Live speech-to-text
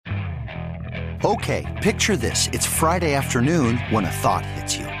Okay, picture this. It's Friday afternoon when a thought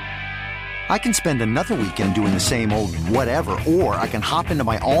hits you. I can spend another weekend doing the same old whatever, or I can hop into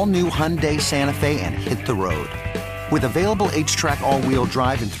my all-new Hyundai Santa Fe and hit the road. With available H-Track all-wheel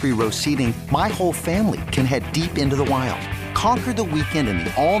drive and 3-row seating, my whole family can head deep into the wild. Conquer the weekend in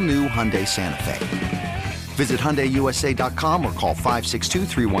the all-new Hyundai Santa Fe. Visit HyundaiUSA.com or call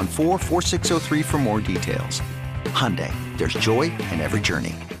 562-314-4603 for more details. Hyundai, there's joy in every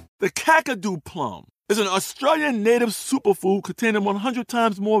journey. The Kakadu plum is an Australian native superfood containing 100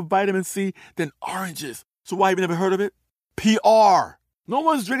 times more vitamin C than oranges. So why have you never heard of it? PR. No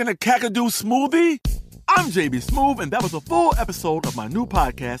one's drinking a Kakadu smoothie? I'm JB Smoove, and that was a full episode of my new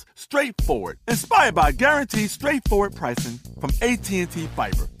podcast, Straightforward, inspired by guaranteed straightforward pricing from AT&T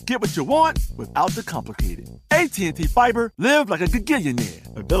Fiber. Get what you want without the complicated. AT&T Fiber, live like a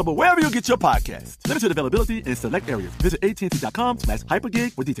gigillionaire. Available wherever you get your podcasts. Limited availability in select areas. Visit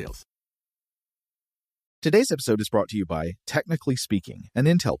AT&T.com/hypergig for details. Today's episode is brought to you by Technically Speaking, an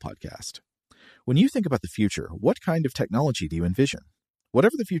Intel podcast. When you think about the future, what kind of technology do you envision?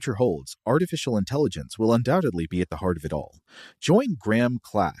 Whatever the future holds, artificial intelligence will undoubtedly be at the heart of it all. Join Graham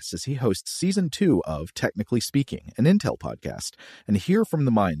Class as he hosts Season 2 of Technically Speaking, an Intel podcast, and hear from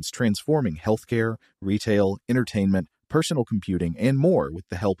the minds transforming healthcare, retail, entertainment, personal computing, and more with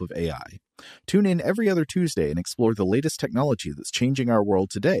the help of AI. Tune in every other Tuesday and explore the latest technology that's changing our world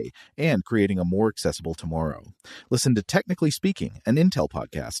today and creating a more accessible tomorrow. Listen to Technically Speaking, an Intel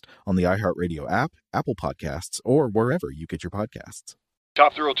podcast on the iHeartRadio app, Apple Podcasts, or wherever you get your podcasts.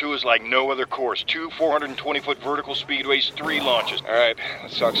 Top Thrill 2 is like no other course. 2 420-foot vertical speedways, 3 launches. All right,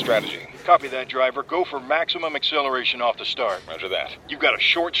 let's talk strategy. Copy that, driver. Go for maximum acceleration off the start. Roger that. You've got a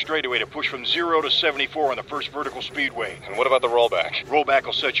short straightaway to push from 0 to 74 on the first vertical speedway. And what about the rollback? Rollback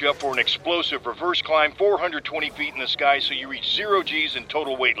will set you up for an explosive reverse climb 420 feet in the sky so you reach 0 Gs in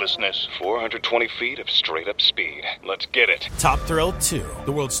total weightlessness. 420 feet of straight-up speed. Let's get it. Top Thrill 2,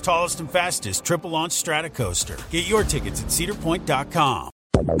 the world's tallest and fastest triple-launch stratocoaster. Get your tickets at cedarpoint.com.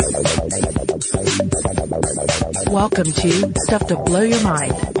 Welcome to Stuff to Blow Your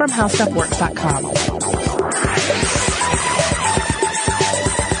Mind from HowStuffWorks.com.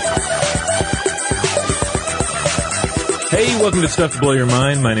 Hey, welcome to Stuff to Blow Your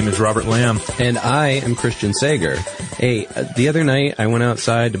Mind. My name is Robert Lamb. And I am Christian Sager. Hey, the other night I went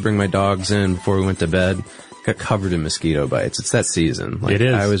outside to bring my dogs in before we went to bed. Got covered in mosquito bites. It's that season. Like, it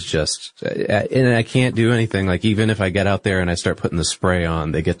is. I was just, and I can't do anything. Like, even if I get out there and I start putting the spray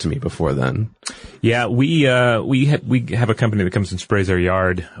on, they get to me before then. Yeah, we have a company that comes and sprays our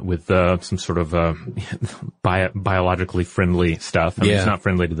yard with some sort of biologically friendly stuff. I mean, it's not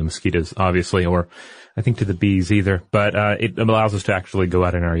friendly to the mosquitoes, obviously, or I think to the bees either, but it allows us to actually go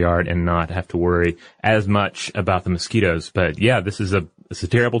out in our yard and not have to worry as much about the mosquitoes. But yeah, it's a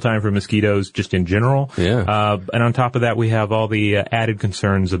terrible time for mosquitoes just in general. Yeah. And on top of that, we have all the added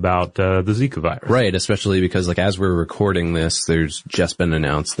concerns about the Zika virus. Right, especially because, like, as we're recording this, there's just been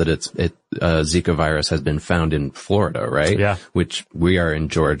announced that Zika virus has been found in Florida, right? Yeah. Which we are in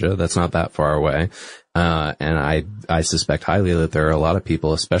Georgia. That's not that far away. And I suspect highly that there are a lot of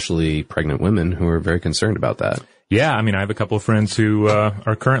people, especially pregnant women, who are very concerned about that. Yeah, I mean, I have a couple of friends who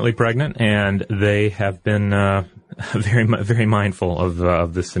are currently pregnant, and they have been very mindful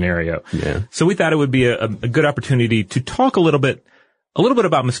of this scenario. Yeah. So we thought it would be a good opportunity to talk a little bit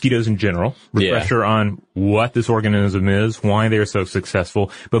about mosquitoes in general, refresher on what this organism is, why they're so successful,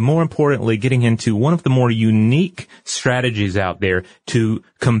 but more importantly, getting into one of the more unique strategies out there to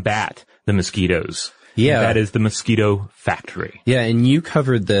combat the mosquitoes. Yeah. That is the mosquito factory. Yeah, and you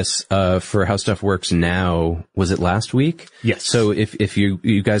covered this for How Stuff Works Now, was it last week? Yes. So if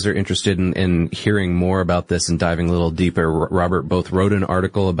you guys are interested in hearing more about this and diving a little deeper, Robert both wrote an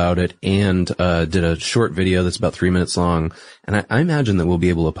article about it and did a short video that's about 3 minutes long. And I imagine that we'll be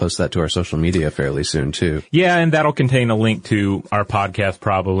able to post that to our social media fairly soon, too. Yeah, and that'll contain a link to our podcast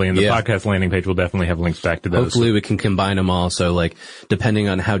probably, and the podcast landing page will definitely have links back to those. Hopefully we can combine them all, so, like, depending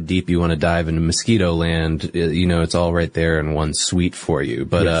on how deep you want to dive into mosquito land, it's all right there in one suite for you.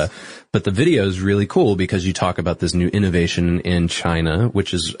 But but the video is really cool because you talk about this new innovation in China,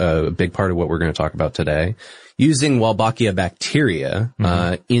 which is a big part of what we're going to talk about today, using Wolbachia bacteria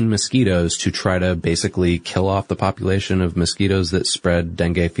in mosquitoes to try to basically kill off the population of mosquitoes that spread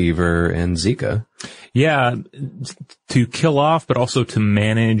dengue fever and Zika. Yeah, to kill off, but also to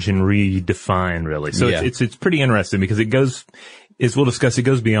manage and redefine, really. So it's pretty interesting because it goes, as we'll discuss, it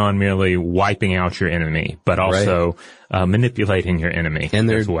goes beyond merely wiping out your enemy, but also manipulating your enemy.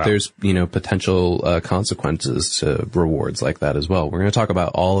 And as well. there's potential consequences to rewards like that as well. We're going to talk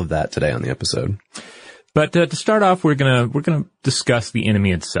about all of that today on the episode. But to start off, we're gonna discuss the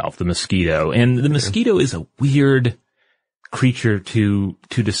enemy itself, the mosquito. And the mosquito is a weird creature to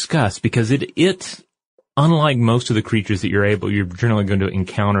discuss because it unlike most of the creatures that you're generally going to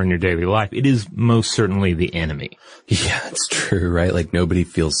encounter in your daily life, it is most certainly the enemy. Yeah, it's true, right? Like nobody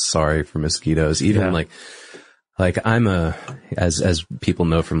feels sorry for mosquitoes. Even like I'm as people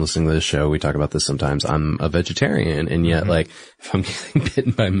know from listening to this show, we talk about this sometimes, I'm a vegetarian, and yet like if I'm getting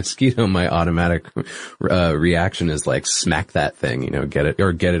bitten by a mosquito, my automatic reaction is like smack that thing, get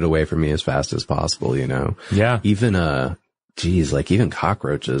it away from me as fast as possible, Yeah. Even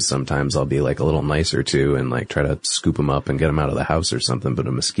cockroaches, sometimes I'll be like a little nicer to and like try to scoop them up and get them out of the house or something. But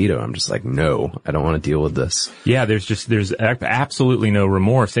a mosquito, I'm just like, no, I don't want to deal with this. Yeah, there's absolutely no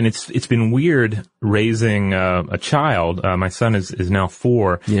remorse. And it's been weird raising a child. My son is now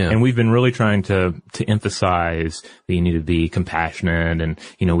 4. Yeah. And we've been really trying to emphasize that you need to be compassionate and,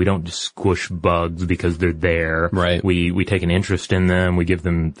 we don't just squish bugs because they're there. Right. We take an interest in them. We give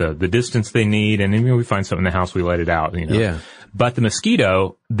them the distance they need. And then we find something in the house, we let it out, Yeah. But the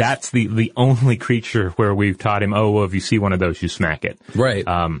mosquito, that's the only creature where we've taught him, if you see one of those, you smack it. Right.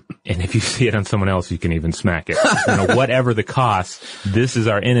 And if you see it on someone else, you can even smack it. Whatever the cost, this is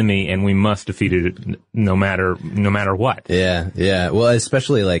our enemy and we must defeat it no matter what. Yeah. Yeah. Well,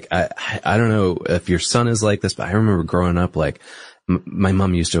 especially like, I don't know if your son is like this, but I remember growing up, like, my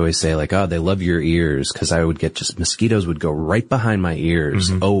mom used to always say like, they love your ears, because I would get mosquitoes would go right behind my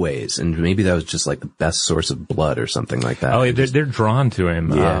ears always. And maybe that was just like the best source of blood or something like that. Oh, they're drawn to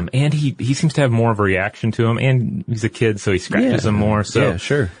him. Yeah. And he seems to have more of a reaction to him, and he's a kid, so he scratches them more. So, yeah,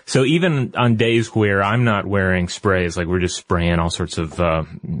 sure. So even on days where I'm not wearing sprays, like we're just spraying all sorts of,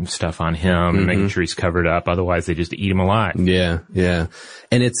 stuff on him and making sure he's covered up. Otherwise they just eat him alive. Yeah. Yeah.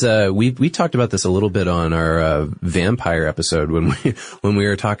 And it's, we talked about this a little bit on our, vampire episode when we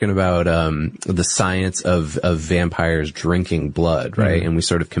were talking about the science of vampires drinking blood, right? And we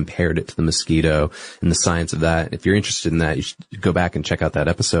sort of compared it to the mosquito and the science of that. If you're interested in that, you should go back and check out that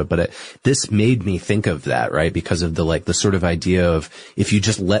episode. But this made me think of that, right? Because of the sort of idea of if you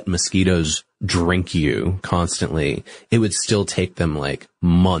just let mosquitoes drink you constantly, it would still take them like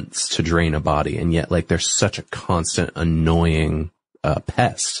months to drain a body, and yet like they're such a constant annoying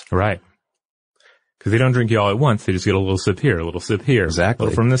pest. Right. Because they don't drink you all at once. They just get a little sip here, a little sip here. Exactly. A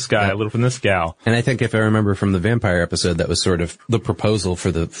little from this guy, a little from this gal. And I think if I remember from the vampire episode, that was sort of the proposal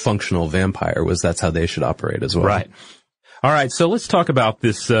for the functional vampire, was that's how they should operate as well. Right. All right. So let's talk about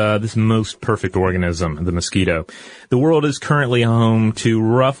this most perfect organism, the mosquito. The world is currently home to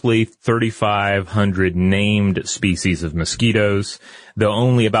roughly 3,500 named species of mosquitoes, though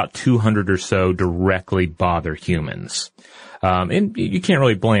only about 200 or so directly bother humans. And you can't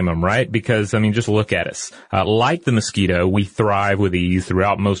really blame them, right? Because, just look at us. Like the mosquito, we thrive with ease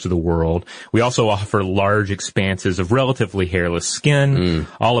throughout most of the world. We also offer large expanses of relatively hairless skin,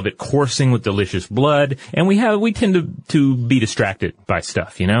 all of it coursing with delicious blood, and we tend to be distracted by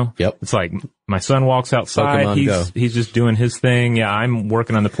stuff, Yep. It's like, my son walks outside, he's just doing his thing. Yeah, I'm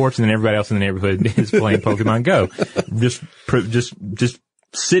working on the porch, and then everybody else in the neighborhood is playing Pokemon Go. Just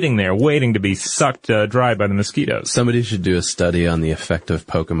sitting there waiting to be sucked dry by the mosquitoes. Somebody should do a study on the effect of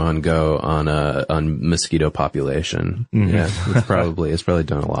Pokemon Go on mosquito population. Yeah, it's probably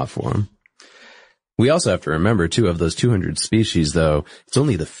done a lot for them. We also have to remember too, of those 200 species though, it's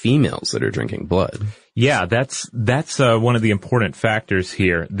only the females that are drinking blood. Yeah, that's one of the important factors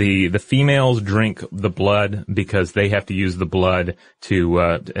here. The females drink the blood because they have to use the blood to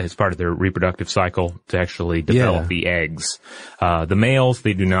as part of their reproductive cycle to actually develop the eggs. The males,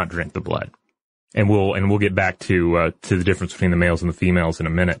 they do not drink the blood. And we'll get back to the difference between the males and the females in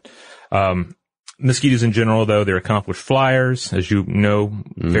a minute. Mosquitoes in general, though, they're accomplished flyers, as you know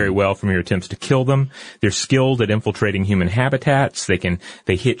very well from your attempts to kill them. They're skilled at infiltrating human habitats.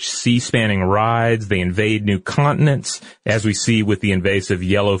 They hitch sea-spanning rides. They invade new continents, as we see with the invasive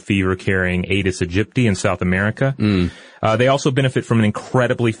yellow fever-carrying Aedes aegypti in South America. They also benefit from an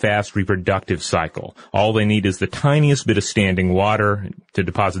incredibly fast reproductive cycle. All they need is the tiniest bit of standing water to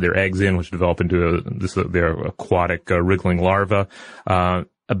deposit their eggs in, which develop into their aquatic wriggling larvae.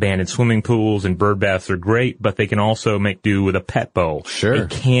 Abandoned swimming pools and bird baths are great, but they can also make do with a pet bowl, a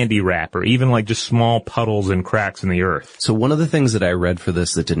candy wrapper, even like just small puddles and cracks in the earth. So one of the things that I read for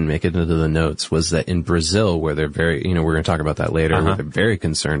this that didn't make it into the notes was that in Brazil, where they're very, we're going to talk about that later, where they're very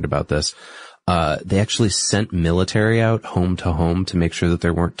concerned about this, they actually sent military out home to home to make sure that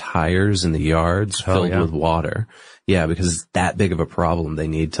there weren't tires in the yards filled with water. Yeah, because it's that big of a problem. They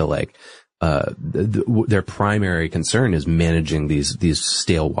need to their primary concern is managing these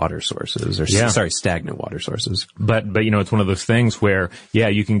stale water sources, or stagnant water sources. But it's one of those things where,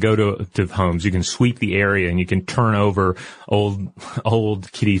 you can go to homes, you can sweep the area, and you can turn over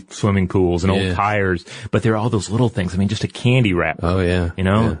old kiddie swimming pools and old tires, but there are all those little things. I mean, just a candy wrapper. Oh yeah.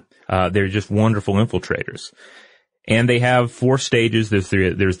 They're just wonderful infiltrators. And they have 4 stages. There's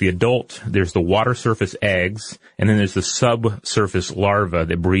the adult, there's the water surface eggs, and then there's the subsurface larvae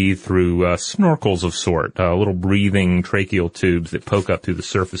that breathe through snorkels of sort, little breathing tracheal tubes that poke up through the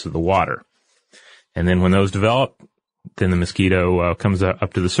surface of the water. And then when those develop, then the mosquito comes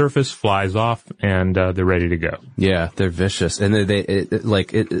up to the surface, flies off, and they're ready to go. Yeah, they're vicious, and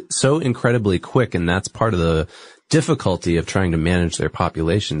it's so incredibly quick, and that's part of the difficulty of trying to manage their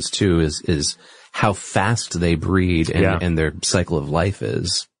populations too. Is how fast they breed and their cycle of life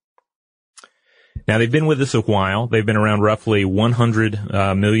is. Now, they've been with us a while. They've been around roughly 100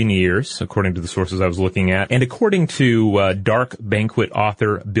 million years, according to the sources I was looking at. And according to Dark Banquet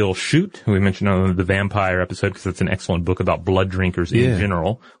author Bill Shute, who we mentioned on the vampire episode, because it's an excellent book about blood drinkers in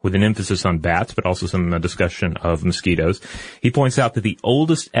general, with an emphasis on bats, but also some discussion of mosquitoes. He points out that the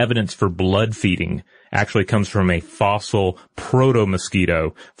oldest evidence for blood feeding actually comes from a fossil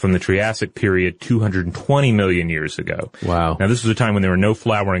proto-mosquito from the Triassic period 220 million years ago. Wow. Now, this was a time when there were no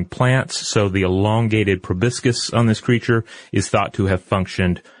flowering plants, so the elongated proboscis on this creature is thought to have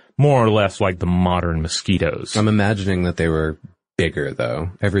functioned more or less like the modern mosquitoes. I'm imagining that they were bigger,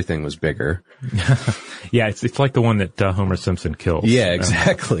 though. Everything was bigger. Yeah, it's like the one that Homer Simpson kills. Yeah,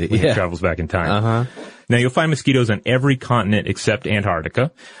 exactly. When he travels back in time. Now, you'll find mosquitoes on every continent except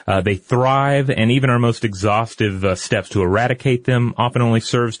Antarctica. They thrive, and even our most exhaustive steps to eradicate them often only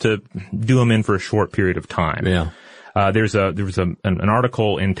serves to do them in for a short period of time. Yeah. There was an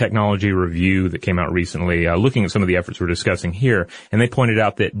article in Technology Review that came out recently, looking at some of the efforts we're discussing here, and they pointed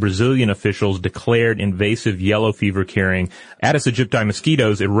out that Brazilian officials declared invasive yellow fever carrying Aedes aegypti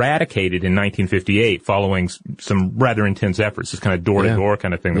mosquitoes eradicated in 1958 following some rather intense efforts, this kind of door-to-door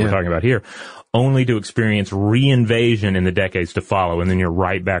kind of thing that we're talking about here, only to experience reinvasion in the decades to follow, and then you're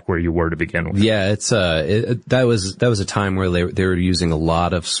right back where you were to begin with. Yeah, that was a time where they were using a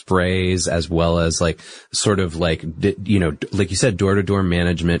lot of sprays, as well as like like you said, door-to-door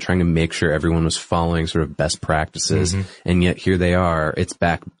management, trying to make sure everyone was following sort of best practices, and yet here they are, it's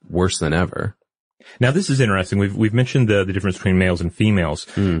back worse than ever. Now, this is interesting. We've mentioned the difference between males and females.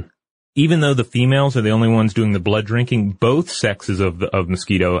 Even though the females are the only ones doing the blood drinking, both sexes of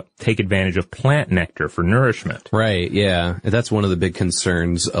mosquito take advantage of plant nectar for nourishment. Right, yeah. That's one of the big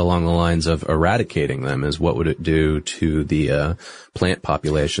concerns along the lines of eradicating them, is what would it do to the plant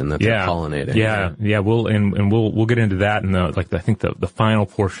population that they're pollinating. Yeah. We'll get into that in the final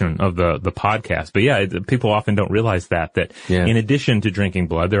portion of the podcast. But people often don't realize that in addition to drinking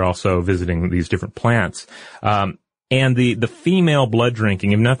blood, they're also visiting these different plants. And the female blood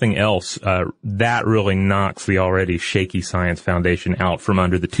drinking, if nothing else, that really knocks the already shaky science foundation out from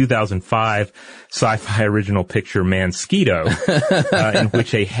under the 2005 sci-fi original picture Mansquito, in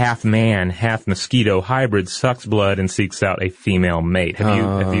which a half man, half mosquito hybrid sucks blood and seeks out a female mate.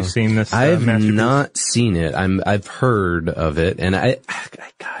 Have you seen this? I've not seen it. I've heard of it, and I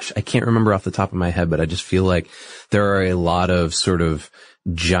can't remember off the top of my head, but I just feel like there are a lot of sort of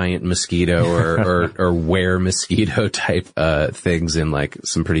giant mosquito or were mosquito type things in like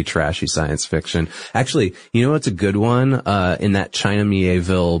some pretty trashy science fiction. Actually, you know what's a good one? In that China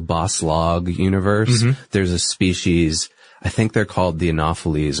Mieville Boss Log universe, there's a species, I think they're called the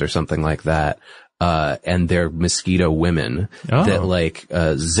Anopheles or something like that. And they're mosquito women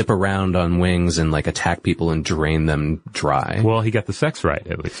that zip around on wings and like attack people and drain them dry. Well, he got the sex right,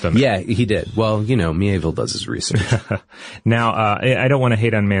 at least. Yeah, he did. Well, Mieville does his research. Now, I don't want to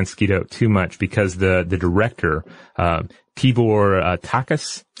hate on Mansquito too much, because the director, Tibor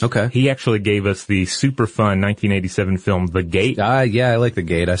Takas, he actually gave us the super fun 1987 film The Gate. Yeah, I like The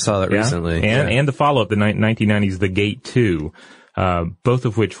Gate. I saw that recently. And the follow-up, the 1990s The Gate 2. Both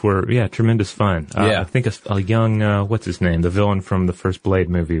of which were, tremendous fun. I think a young, what's his name? The villain from the first Blade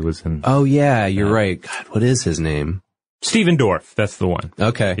movie was in. Oh yeah, you're right. God, what is his name? Stephen Dorff. That's the one.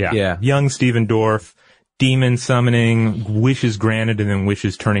 Okay. Yeah. Young Stephen Dorff. Demon summoning, wishes granted, and then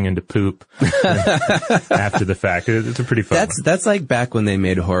wishes turning into poop after the fact. It's a pretty fun one. That's like back when they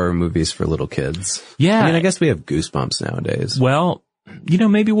made horror movies for little kids. Yeah. I guess we have Goosebumps nowadays. Well,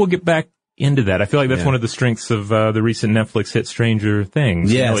 maybe we'll get back into that. I feel like that's one of the strengths of the recent Netflix hit Stranger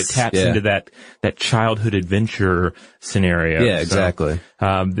Things. Yes. It taps into that childhood adventure scenario. Yeah, exactly.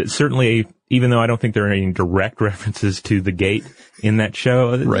 Certainly, even though I don't think there are any direct references to The Gate in that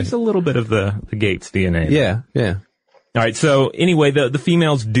show, there's a little bit of the Gates DNA. Yeah. All right. So anyway, the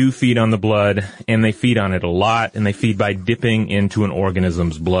females do feed on the blood, and they feed on it a lot, and they feed by dipping into an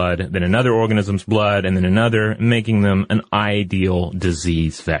organism's blood, then another organism's blood, and then another, making them an ideal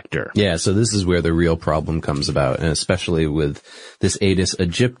disease vector. Yeah. So this is where the real problem comes about, and especially with this Aedes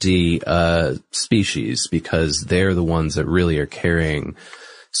aegypti, species, because they're the ones that really are carrying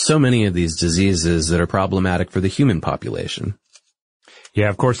so many of these diseases that are problematic for the human population. Yeah,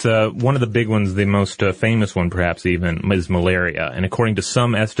 of course, one of the big ones, the most famous one perhaps even, is malaria. And according to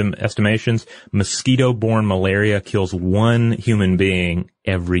some estimations, mosquito-borne malaria kills one human being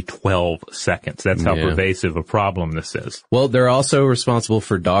every 12 seconds. That's how pervasive a problem this is. Well, they're also responsible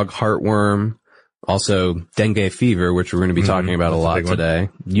for dog heartworm, also dengue fever, which we're going to be talking about a lot today.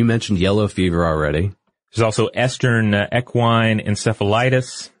 You mentioned yellow fever already. There's also Eastern equine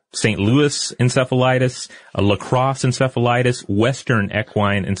encephalitis, St. Louis encephalitis, La Crosse encephalitis, Western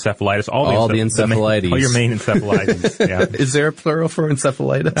equine encephalitis, all the encephalitis. All your main encephalitis. Yeah. Is there a plural for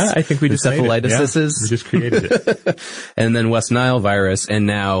encephalitis? I think we just encephalitises. We just created it. And then West Nile virus, and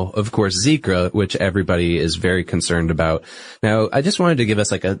now, of course, Zika, which everybody is very concerned about. Now, I just wanted to give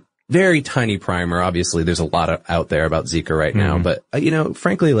us like a very tiny primer. Obviously, there's a lot out there about Zika right now, but,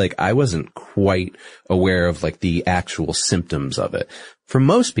 frankly, like, I wasn't quite aware of, like, the actual symptoms of it. For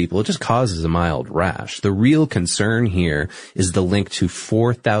most people, it just causes a mild rash. The real concern here is the link to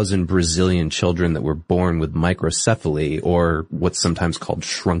 4,000 Brazilian children that were born with microcephaly, or what's sometimes called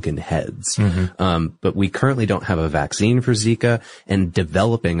shrunken heads. But we currently don't have a vaccine for Zika, and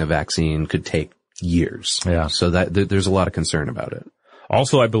developing a vaccine could take years. Yeah. So there's a lot of concern about it.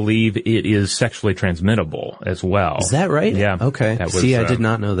 Also, I believe it is sexually transmittable as well. Is that right? Yeah. Okay. See, I did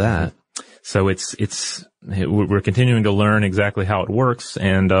not know that. So we're continuing to learn exactly how it works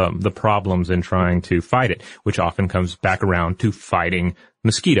and the problems in trying to fight it, which often comes back around to fighting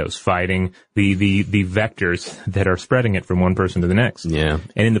mosquitoes, fighting the vectors that are spreading it from one person to the next. Yeah.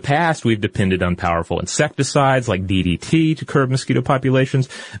 And in the past, we've depended on powerful insecticides like DDT to curb mosquito populations,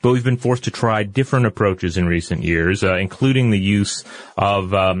 but we've been forced to try different approaches in recent years, including the use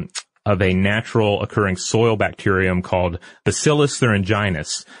of a natural occurring soil bacterium called Bacillus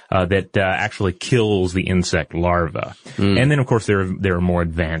thuringiensis, that actually kills the insect larva. And then, of course, there are more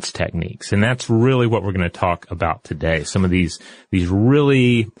advanced techniques. And that's really what we're going to talk about today. Some of these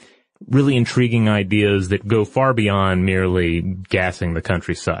really, really intriguing ideas that go far beyond merely gassing the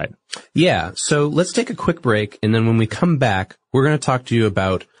countryside. Yeah. So let's take a quick break. And then when we come back, we're going to talk to you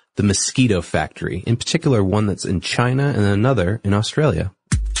about the mosquito factory, in particular one that's in China and another in Australia.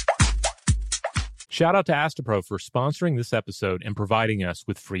 Shout out to Astepro for sponsoring this episode and providing us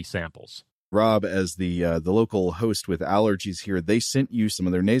with free samples. Rob, as the local host with allergies here, they sent you some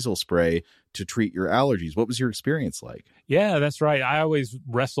of their nasal spray to treat your allergies. What was your experience like? Yeah, that's right. I always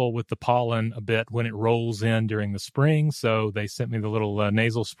wrestle with the pollen a bit when it rolls in during the spring, so they sent me the little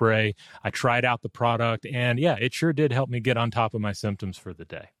nasal spray. I tried out the product, and yeah, it sure did help me get on top of my symptoms for the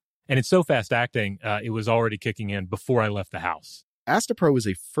day. And it's so fast-acting, it was already kicking in before I left the house. Astepro is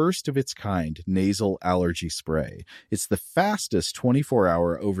a first-of-its-kind nasal allergy spray. It's the fastest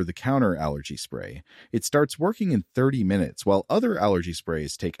 24-hour over-the-counter allergy spray. It starts working in 30 minutes, while other allergy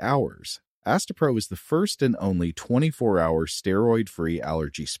sprays take hours. Astepro is the first and only 24-hour steroid-free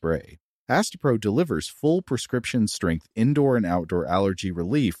allergy spray. Astepro delivers full prescription-strength indoor and outdoor allergy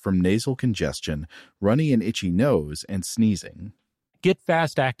relief from nasal congestion, runny and itchy nose, and sneezing. Get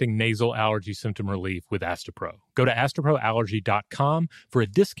fast-acting nasal allergy symptom relief with Astepro. Go to asteproallergy.com for a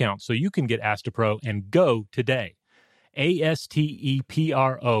discount so you can get Astepro and go today.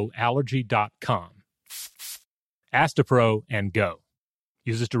 ASTEPRO allergy.com. Astepro and go.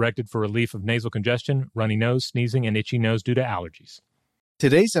 Use as directed for relief of nasal congestion, runny nose, sneezing, and itchy nose due to allergies.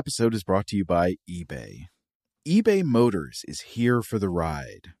 Today's episode is brought to you by eBay. eBay Motors is here for the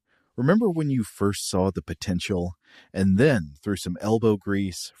ride. Remember when you first saw the potential? And then, through some elbow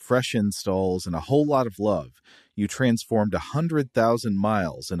grease, fresh installs, and a whole lot of love, you transformed 100,000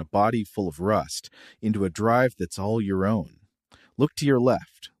 miles and a body full of rust into a drive that's all your own. Look to your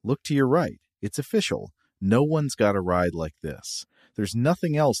left. Look to your right. It's official. No one's got a ride like this. There's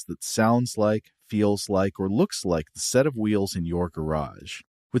nothing else that sounds like, feels like, or looks like the set of wheels in your garage.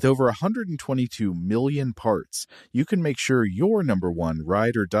 With over 122 million parts, you can make sure your number one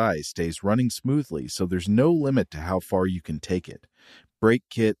ride or die stays running smoothly, so there's no limit to how far you can take it. Brake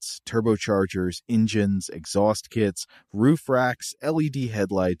kits, turbochargers, engines, exhaust kits, roof racks, LED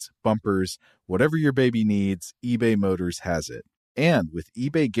headlights, bumpers, whatever your baby needs, eBay Motors has it. And with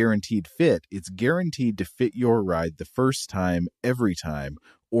eBay Guaranteed Fit, it's guaranteed to fit your ride the first time, every time,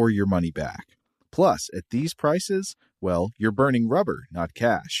 or your money back. Plus, at these prices, well, you're burning rubber, not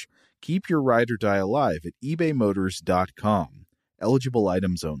cash. Keep your ride or die alive at ebaymotors.com. Eligible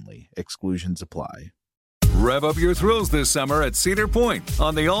items only. Exclusions apply. Rev up your thrills this summer at Cedar Point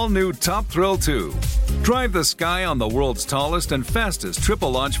on the all-new Top Thrill 2. Drive the sky on the world's tallest and fastest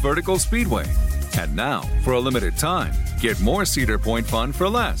triple-launch vertical speedway. And now, for a limited time, get more Cedar Point fun for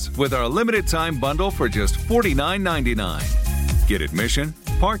less with our limited-time bundle for just $49.99. Get admission,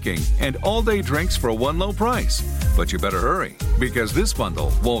 parking, and all-day drinks for one low price. But you better hurry, because this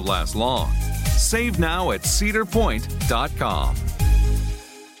bundle won't last long. Save now at cedarpoint.com.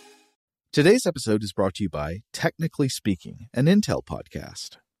 Today's episode is brought to you by Technically Speaking, an Intel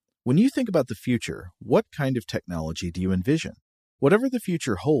podcast. When you think about the future, what kind of technology do you envision? Whatever the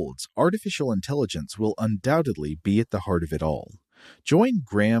future holds, artificial intelligence will undoubtedly be at the heart of it all. Join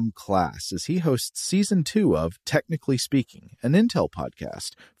Graham Class as he hosts Season 2 of Technically Speaking, an Intel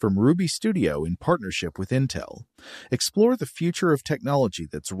podcast from Ruby Studio in partnership with Intel. Explore the future of technology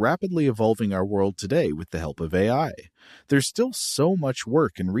that's rapidly evolving our world today with the help of AI. There's still so much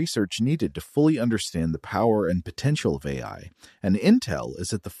work and research needed to fully understand the power and potential of AI, and Intel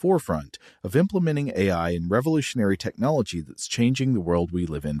is at the forefront of implementing AI in revolutionary technology that's changing the world we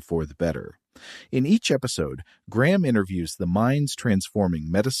live in for the better. In each episode, Graham interviews the minds transforming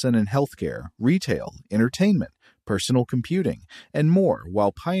medicine and healthcare, retail, entertainment, personal computing, and more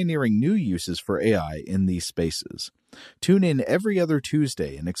while pioneering new uses for AI in these spaces. Tune in every other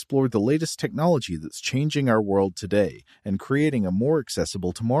Tuesday and explore the latest technology that's changing our world today and creating a more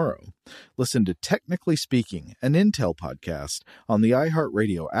accessible tomorrow. Listen to Technically Speaking, an Intel podcast on the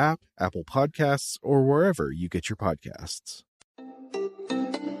iHeartRadio app, Apple Podcasts, or wherever you get your podcasts.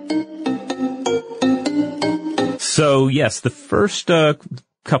 So, yes, the first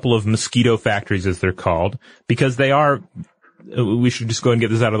couple of mosquito factories, as they're called, because they are, we should just go and get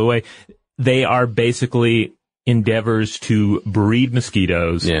this out of the way, they are basically endeavors to breed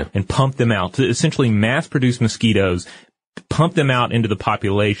mosquitoes and pump them out, to essentially mass-produce mosquitoes, pump them out into the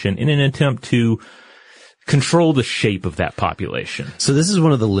population in an attempt to control the shape of that population. So this is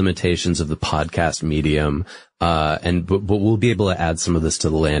one of the limitations of the podcast medium, but we'll be able to add some of this to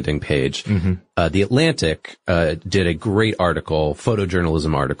the landing page. Mm-hmm. The Atlantic did a great article,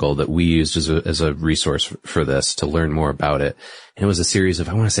 photojournalism article, that we used as a resource for this to learn more about it. And it was a series of,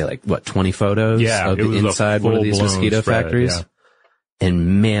 I want to say 20 photos of the inside one of these mosquito factories. Yeah.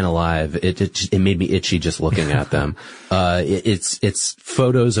 And man alive, it made me itchy just looking at them. It's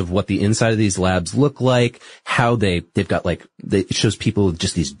photos of what the inside of these labs look like, how they've got it shows people with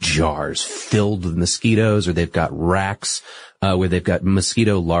just these jars filled with mosquitoes, or they've got racks, where they've got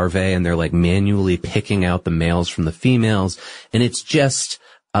mosquito larvae and they're manually picking out the males from the females. And it's just,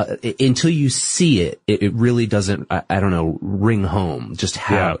 until you see it, it really doesn't, ring home just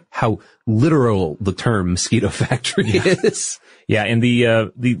how literal the term mosquito factory is. Yeah, and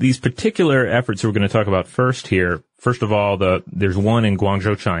these particular efforts we're going to talk about first here. First of all, there's one in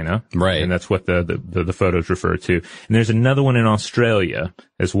Guangzhou, China, right, and that's what the photos refer to. And there's another one in Australia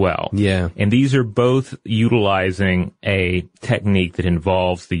as well. Yeah, and these are both utilizing a technique that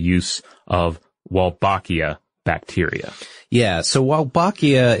involves the use of Wolbachia bacteria. Yeah, so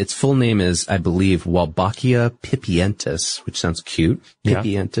Wolbachia, its full name is, I believe, Wolbachia pipientis, which sounds cute.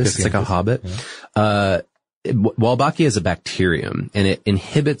 Pipientis. It's like a hobbit. Yeah. Wolbachia is a bacterium, and it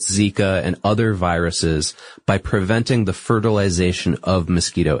inhibits Zika and other viruses by preventing the fertilization of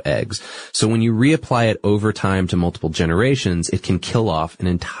mosquito eggs. So when you reapply it over time to multiple generations, it can kill off an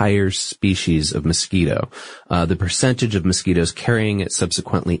entire species of mosquito. The percentage of mosquitoes carrying it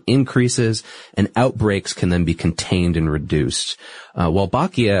subsequently increases, and outbreaks can then be contained and reduced.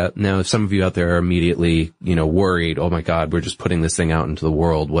 Wolbachia, now if some of you out there are immediately, worried, oh my God, we're just putting this thing out into the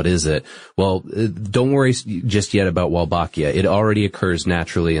world, what is it? Well, don't worry just yet about Wolbachia. It already occurs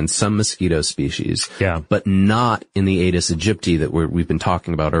naturally in some mosquito species, but not in the Aedes aegypti that we've been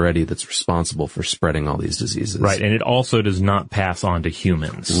talking about already, that's responsible for spreading all these diseases. Right, and it also does not pass on to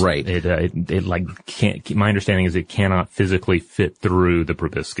humans. Right. It can't, my understanding is it cannot physically fit through the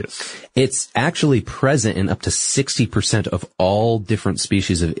proboscis. It's actually present in up to 60% of all different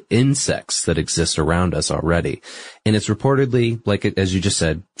species of insects that exist around us already. And it's reportedly, as you just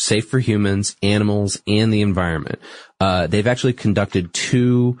said, safe for humans, animals, and the environment. They've actually conducted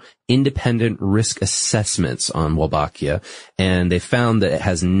 2 independent risk assessments on Wolbachia, and they found that it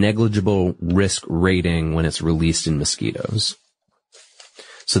has negligible risk rating when it's released in mosquitoes.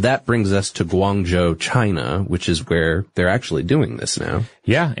 So that brings us to Guangzhou, China, which is where they're actually doing this now.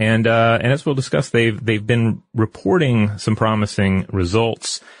 Yeah, and as we'll discuss, they've been reporting some promising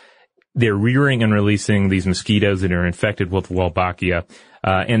results. They're rearing and releasing these mosquitoes that are infected with Wolbachia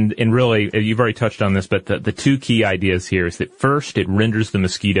And really, you've already touched on this, but the two key ideas here is that first, it renders the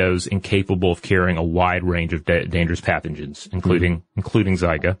mosquitoes incapable of carrying a wide range of dangerous pathogens, including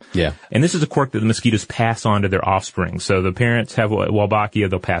Zika. Yeah. And this is a quirk that the mosquitoes pass on to their offspring. So the parents have Wolbachia,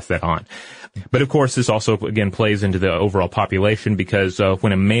 they'll pass that on. But of course, this also, again, plays into the overall population because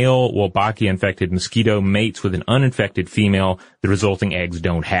when a male Wolbachia-infected mosquito mates with an uninfected female, the resulting eggs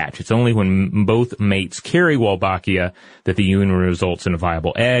don't hatch. It's only when both mates carry Wolbachia that the union results in a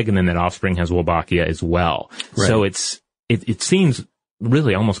viable egg, and then that offspring has Wolbachia as well. Right. So it seems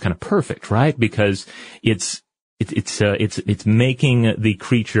really almost kind of perfect, right? Because it's making the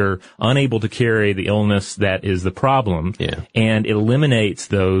creature unable to carry the illness that is the problem, and it eliminates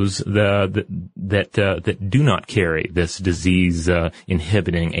those that do not carry this disease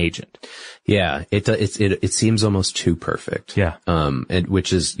inhibiting agent. Yeah, it seems almost too perfect. Yeah, and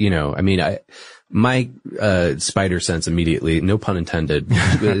which is, I mean, my spider sense immediately, no pun intended,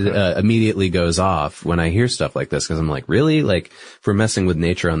 immediately goes off when I hear stuff like this because I'm like, really? Like, if we're messing with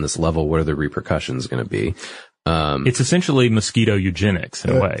nature on this level, what are the repercussions going to be? It's essentially mosquito eugenics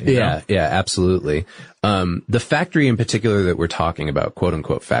in a way. Yeah, absolutely. The factory in particular that we're talking about, quote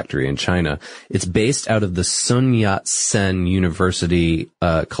unquote factory in China, it's based out of the Sun Yat-sen University,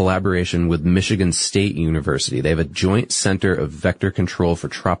 collaboration with Michigan State University. They have a joint center of vector control for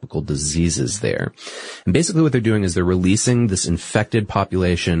tropical diseases there. And basically what they're doing is they're releasing this infected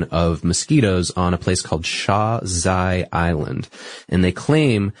population of mosquitoes on a place called Sha Zai Island. And they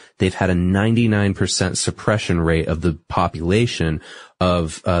claim they've had a 99% suppression rate of the population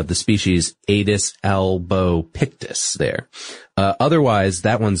of the species Aedes albopictus there. Otherwise,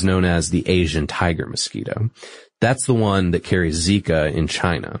 that one's known as the Asian tiger mosquito. That's the one that carries Zika in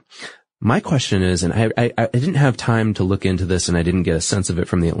China. My question is, and I didn't have time to look into this and I didn't get a sense of it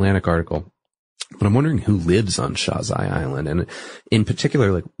from the Atlantic article, but I'm wondering who lives on Sha Zai Island, and in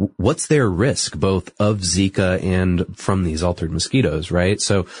particular, like, what's their risk both of Zika and from these altered mosquitoes, right?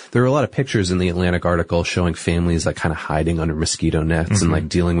 So there are a lot of pictures in the Atlantic article showing families like kind of hiding under mosquito nets and like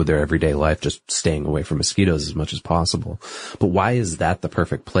dealing with their everyday life, just staying away from mosquitoes as much as possible. But why is that the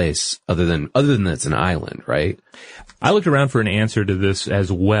perfect place other than that it's an island, right? I looked around for an answer to this as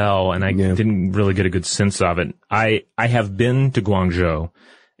well, and I didn't really get a good sense of it. I have been to Guangzhou,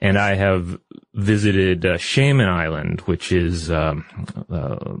 and I have visited Xiamen Island, which is a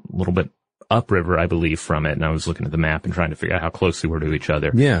little bit upriver, I believe, from it. And I was looking at the map and trying to figure out how close they were to each other.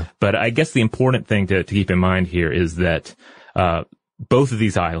 Yeah. But I guess the important thing to keep in mind here is that both of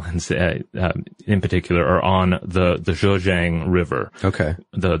these islands, in particular, are on the Zhejiang River. Okay.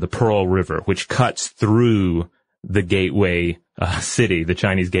 The Pearl River, which cuts through the gateway city, the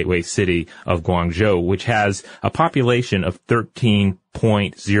Chinese gateway city of Guangzhou, which has a population of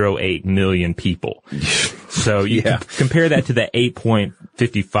 13.08 million people. So you can compare that to the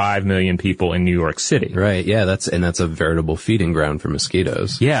 8.55 million people in New York City. Right. Yeah. That's a veritable feeding ground for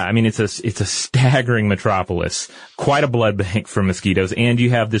mosquitoes. Yeah. I mean, it's a staggering metropolis, quite a blood bank for mosquitoes. And you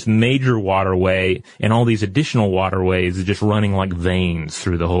have this major waterway and all these additional waterways just running like veins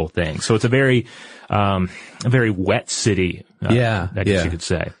through the whole thing. So it's a very wet city. I guess you could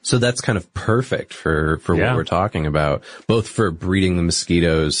say. So that's kind of perfect for what we're talking about, both for breeding the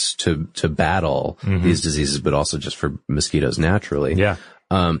mosquitoes to battle these diseases, but also just for mosquitoes naturally. Yeah.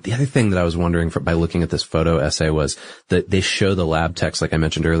 The other thing that I was wondering by looking at this photo essay was that they show the lab techs, like I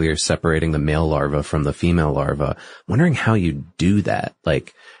mentioned earlier, separating the male larva from the female larva. Wondering how you do that.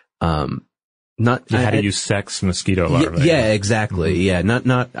 Like, how do you sex mosquito larvae? Yeah, exactly. Yeah.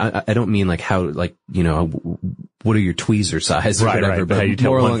 I don't mean like how, like, what are your tweezer size or whatever, but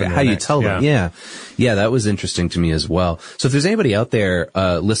more along how you tell them. Yeah. That was interesting to me as well. So if there's anybody out there,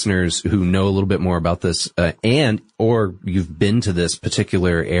 listeners who know a little bit more about this, or you've been to this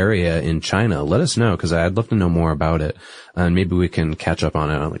particular area in China, let us know, because I'd love to know more about it. And maybe we can catch up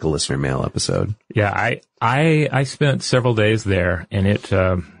on it on like a listener mail episode. Yeah. I spent several days there, and it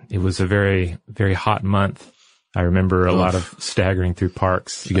was a very, very hot month. I remember a lot of staggering through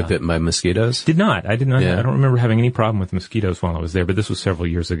parks. Did you get bitten by mosquitoes? I did not. Yeah. I don't remember having any problem with mosquitoes while I was there, but this was several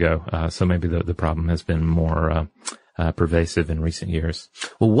years ago. So maybe the problem has been more pervasive in recent years.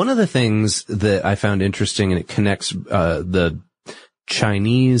 Well, one of the things that I found interesting, and it connects the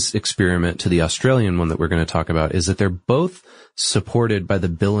Chinese experiment to the Australian one that we're going to talk about, is that they're both supported by the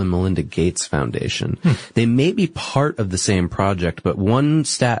Bill and Melinda Gates Foundation. They may be part of the same project, but one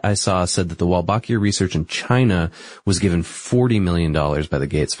stat I saw said that the Wolbachia research in China was given $40 million by the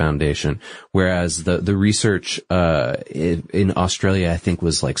Gates Foundation, whereas the research in Australia, I think,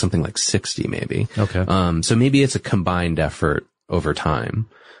 was like something like 60 maybe. Okay. So maybe it's a combined effort over time.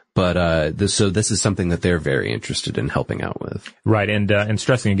 But so this is something that they're very interested in helping out with. Right, and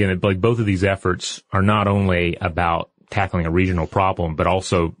stressing again that like both of these efforts are not only about tackling a regional problem, but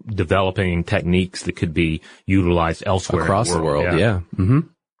also developing techniques that could be utilized elsewhere across the world. Yeah. Mm-hmm.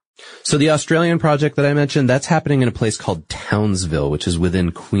 So the Australian project that I mentioned, that's happening in a place called Townsville, which is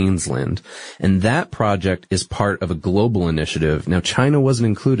within Queensland. And that project is part of a global initiative. Now, China wasn't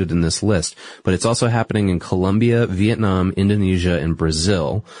included in this list, but it's also happening in Colombia, Vietnam, Indonesia, and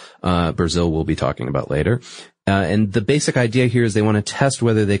Brazil. Brazil we'll be talking about later. And the basic idea here is they want to test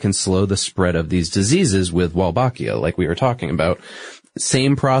whether they can slow the spread of these diseases with Wolbachia, like we were talking about.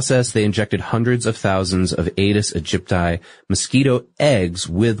 Same process. They injected hundreds of thousands of Aedes aegypti mosquito eggs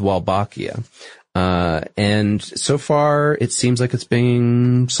with Wolbachia. And so far it seems like it's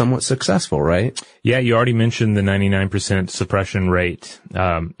being somewhat successful, right? Yeah, you already mentioned the 99% suppression rate,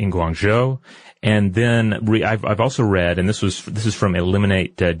 in Guangzhou. And then I've also read, and this is from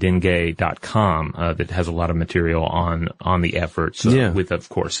eliminatedengue.com, that has a lot of material on the efforts, with, of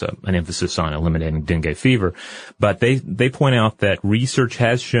course, an emphasis on eliminating dengue fever. But they point out that research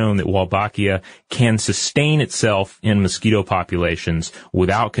has shown that Wolbachia can sustain itself in mosquito populations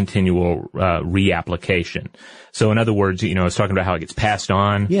without continual reapplication. So in other words, I was talking about how it gets passed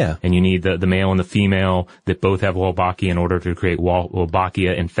on. Yeah. And you need the male and the female that both have Wolbachia in order to create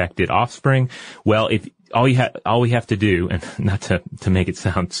Wolbachia infected offspring. Well, if all we have to do, and not to make it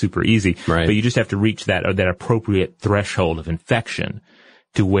sound super easy, right, but you just have to reach that appropriate threshold of infection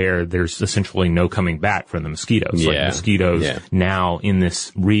to where there's essentially no coming back from the mosquitoes. Yeah. Like mosquitoes now in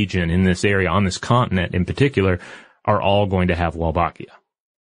this region, in this area, on this continent in particular, are all going to have Wolbachia.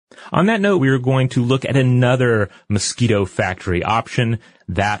 On that note, we are going to look at another mosquito factory option,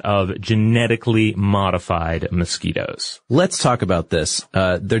 that of genetically modified mosquitoes. Let's talk about this.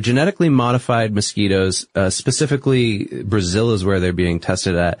 They're genetically modified mosquitoes. Specifically, Brazil is where they're being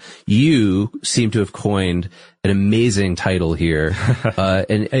tested at. You seem to have coined an amazing title here.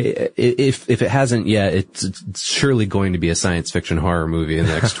 And if it hasn't yet, it's surely going to be a science fiction horror movie in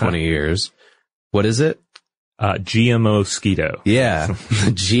the next 20 years. What is it? GMO-skeeto. Yeah.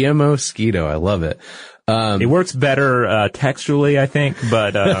 GMO-skeeto. I love it. It works better, textually, I think,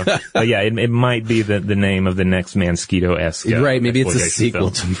 but yeah, it might be the name of the next Mansquito-esque. Right. Maybe it's a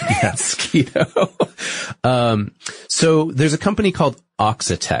sequel to Mansquito. So there's a company called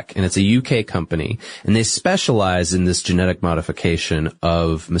Oxitec, and it's a UK company, and they specialize in this genetic modification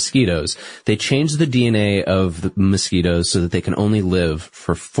of mosquitoes. They change the DNA of the mosquitoes so that they can only live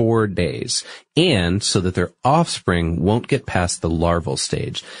for 4 days, and so that their offspring won't get past the larval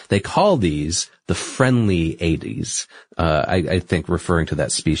stage. They call these the friendly Aedes, I think referring to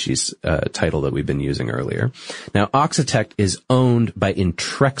that species title that we've been using earlier. Now, Oxitec is owned by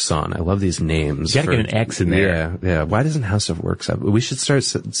Intrexon. I love these names. You gotta get an X in there. Yeah. Why doesn't House of Works have? We should start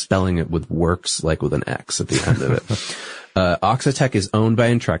spelling it with works, like with an X at the end of it. Oxitec is owned by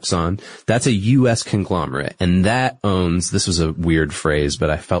Intrexon. That's a U.S. conglomerate, and that owns, this was a weird phrase, but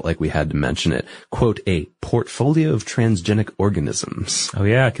I felt like we had to mention it, quote, a portfolio of transgenic organisms. Oh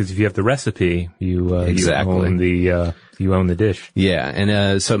yeah, because if you have the recipe, exactly. You own the dish. Yeah,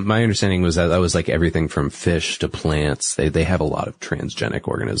 and so my understanding was that was like everything from fish to plants. They have a lot of transgenic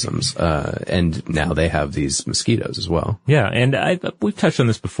organisms, and now they have these mosquitoes as well. Yeah, and we've touched on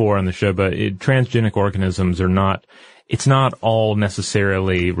this before on the show, but transgenic organisms are not. It's not all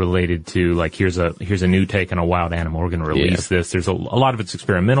necessarily related to like here's a new take on a wild animal. We're going to release this. There's a lot of it's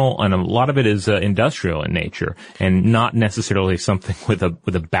experimental, and a lot of it is industrial in nature, and not necessarily something with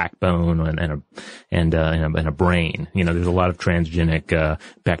a backbone and a brain. There's a lot of transgenic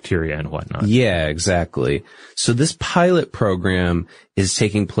bacteria and whatnot. Yeah, exactly. So this pilot program is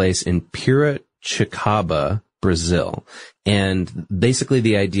taking place in Piracicaba, Brazil. And basically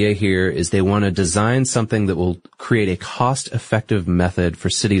the idea here is they want to design something that will create a cost-effective method for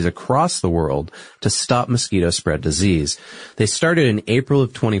cities across the world to stop mosquito spread disease. They started in April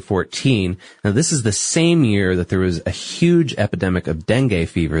of 2014. Now this is the same year that there was a huge epidemic of dengue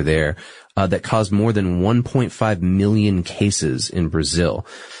fever there, that caused more than 1.5 million cases in Brazil.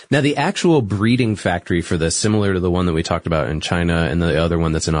 Now, the actual breeding factory for this, similar to the one that we talked about in China and the other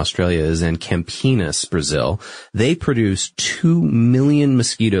one that's in Australia, is in Campinas, Brazil. They produce 2 million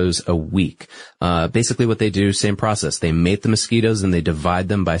mosquitoes a week. Basically what they do, same process. They mate the mosquitoes and they divide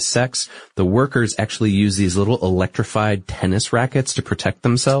them by sex. The workers actually use these little electrified tennis rackets to protect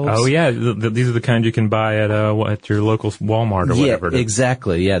themselves. Oh yeah, these are the kind you can buy at your local Walmart or whatever. Yeah,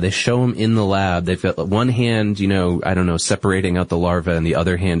 exactly. Yeah, they show them in the lab. They've got one hand, separating out the larva, and the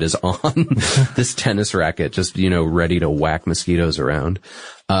other hand is on this tennis racket, just, ready to whack mosquitoes around.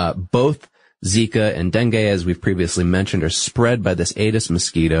 Both Zika and dengue, as we've previously mentioned, are spread by this Aedes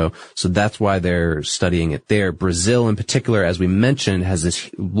mosquito. So that's why they're studying it there. Brazil in particular, as we mentioned, has this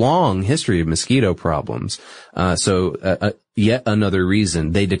long history of mosquito problems. Yet another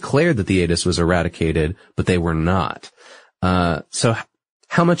reason. They declared that the Aedes was eradicated, but they were not. So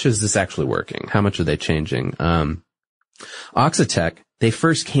how much is this actually working? How much are they changing? Oxitec, they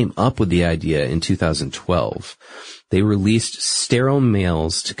first came up with the idea in 2012. They released sterile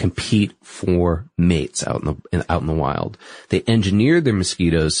males to compete for mates out in the wild. They engineered their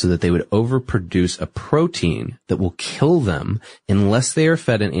mosquitoes so that they would overproduce a protein that will kill them unless they are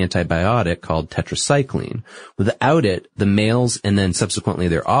fed an antibiotic called tetracycline. Without it, the males and then subsequently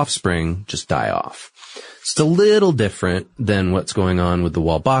their offspring just die off. It's a little different than what's going on with the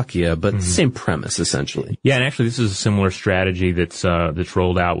Wolbachia, but same premise essentially. Yeah, and actually this is a similar strategy that's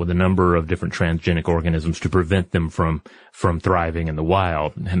rolled out with a number of different transgenic organisms to prevent them from thriving in the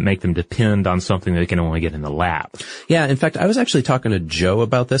wild and make them depend on something they can only get in the lab. Yeah, in fact, I was actually talking to Joe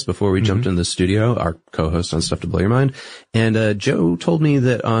about this before we jumped into the studio, our co-host on Stuff to Blow Your Mind. And Joe told me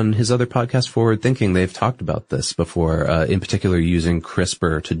that on his other podcast, Forward Thinking, they've talked about this before, in particular using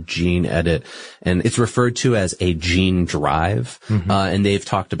CRISPR to gene edit. And it's referred to as a gene drive. And they've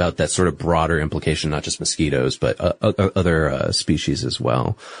talked about that sort of broader implication, not just mosquitoes, but other species as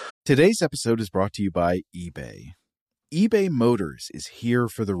well. Today's episode is brought to you by eBay. eBay Motors is here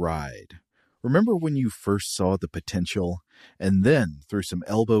for the ride. Remember when you first saw the potential? And then, through some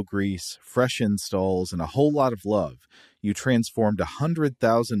elbow grease, fresh installs, and a whole lot of love, you transformed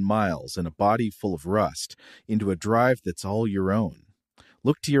 100,000 miles and a body full of rust into a drive that's all your own.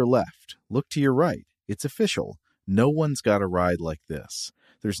 Look to your left. Look to your right. It's official. No one's got a ride like this.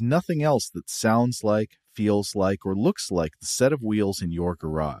 There's nothing else that sounds like, feels like, or looks like the set of wheels in your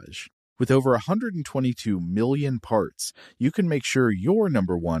garage. With over 122 million parts, you can make sure your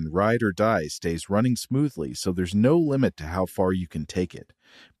number one ride or die stays running smoothly so there's no limit to how far you can take it.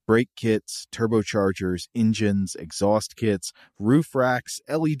 Brake kits, turbochargers, engines, exhaust kits, roof racks,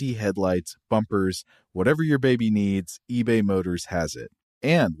 LED headlights, bumpers, whatever your baby needs, eBay Motors has it.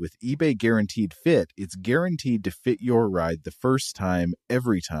 And with eBay Guaranteed Fit, it's guaranteed to fit your ride the first time,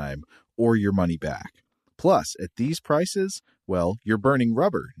 every time, or your money back. Plus, at these prices, well, you're burning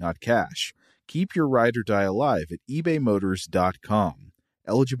rubber, not cash. Keep your ride or die alive at ebaymotors.com.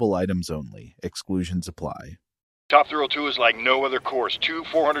 Eligible items only. Exclusions apply. Top Thrill 2 is like no other course. 2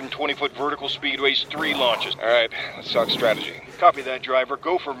 420-foot vertical speedways, 3 launches. All right, let's talk strategy. Copy that, driver.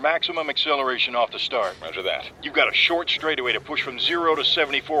 Go for maximum acceleration off the start. Roger that. You've got a short straightaway to push from 0 to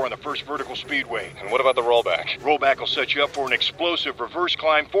 74 on the first vertical speedway. And what about the rollback? Rollback will set you up for an explosive reverse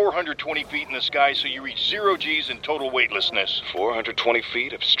climb 420 feet in the sky so you reach 0 G's in total weightlessness. 420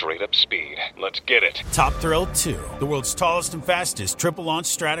 feet of straight-up speed. Let's get it. Top Thrill 2, the world's tallest and fastest triple-launch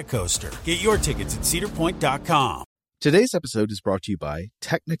Stratocoaster. Get your tickets at cedarpoint.com. Today's episode is brought to you by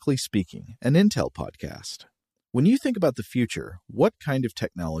Technically Speaking, an Intel podcast. When you think about the future, what kind of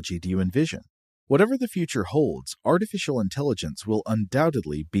technology do you envision? Whatever the future holds, artificial intelligence will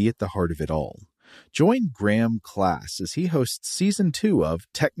undoubtedly be at the heart of it all. Join Graham Class as he hosts Season 2 of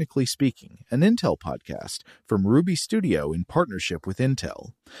Technically Speaking, an Intel podcast from Ruby Studio in partnership with Intel.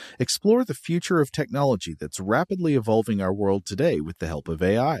 Explore the future of technology that's rapidly evolving our world today with the help of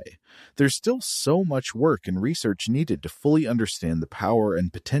AI. There's still so much work and research needed to fully understand the power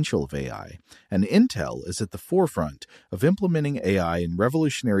and potential of AI, and Intel is at the forefront of implementing AI in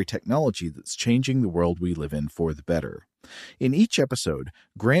revolutionary technology that's changing the world we live in for the better. In each episode,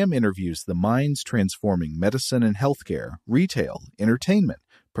 Graham interviews the minds transforming medicine and healthcare, retail, entertainment,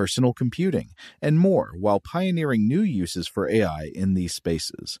 personal computing, and more while pioneering new uses for AI in these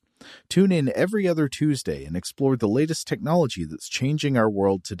spaces. Tune in every other Tuesday and explore the latest technology that's changing our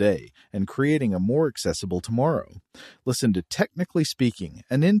world today and creating a more accessible tomorrow. Listen to Technically Speaking,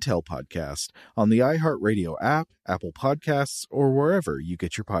 an Intel podcast on the iHeartRadio app, Apple Podcasts, or wherever you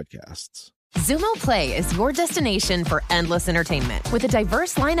get your podcasts. Xumo Play is your destination for endless entertainment. With a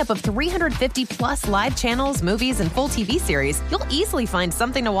diverse lineup of 350-plus live channels, movies, and full TV series, you'll easily find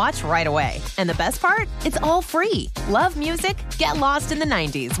something to watch right away. And the best part? It's all free. Love music? Get lost in the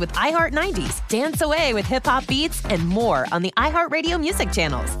 90s with iHeart 90s. Dance away with hip-hop beats and more on the iHeartRadio music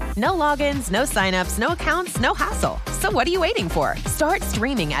channels. No logins, no signups, no accounts, no hassle. So what are you waiting for? Start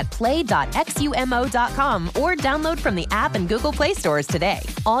streaming at play.xumo.com or download from the app and Google Play stores today.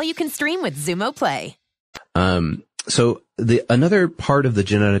 All you can stream with Xumo Play. So another part of the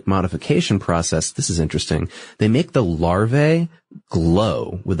genetic modification process, this is interesting. They make the larvae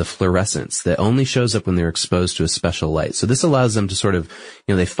glow with a fluorescence that only shows up when they're exposed to a special light. So this allows them to sort of,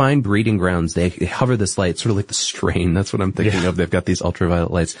 they find breeding grounds, they hover this light, sort of like the strain. That's what I'm thinking of. They've got these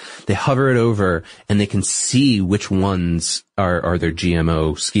ultraviolet lights. They hover it over and they can see which ones are their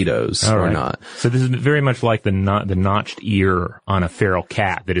GMO mosquitoes or not. So this is very much like the notched ear on a feral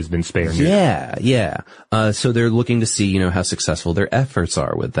cat that has been spayed or neutered. Yeah. So they're looking to see, how successful their efforts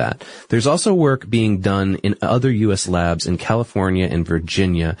are with that. There's also work being done in other U.S. labs in California and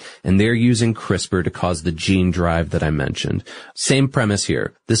Virginia, and they're using CRISPR to cause the gene drive that I mentioned. Same premise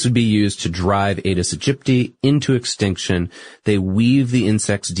here. This would be used to drive Aedes aegypti into extinction. They weave the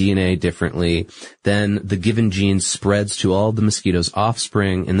insect's DNA differently. Then the given gene spreads to all the mosquito's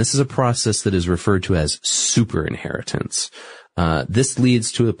offspring, and this is a process that is referred to as superinheritance. This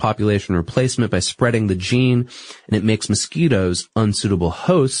leads to a population replacement by spreading the gene, and it makes mosquitoes unsuitable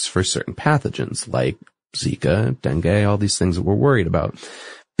hosts for certain pathogens like Zika, dengue, all these things that we're worried about.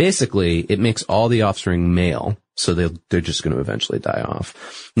 Basically, it makes all the offspring male, so they're just going to eventually die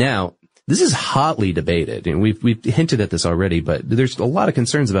off. Now, this is hotly debated, and we've hinted at this already, but there's a lot of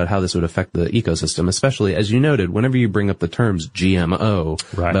concerns about how this would affect the ecosystem, especially, as you noted, whenever you bring up the terms GMO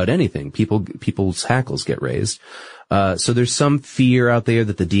about anything, people's hackles get raised. So there's some fear out there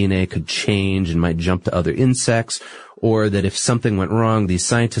that the DNA could change and might jump to other insects, or that if something went wrong, these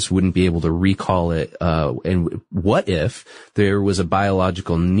scientists wouldn't be able to recall it. And what if there was a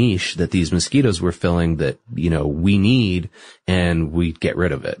biological niche that these mosquitoes were filling that, we need, and we get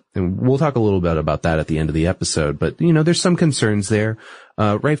rid of it? And we'll talk a little bit about that at the end of the episode. But, there's some concerns there.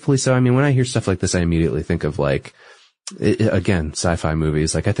 Rightfully so. I mean, when I hear stuff like this, I immediately think of again, sci-fi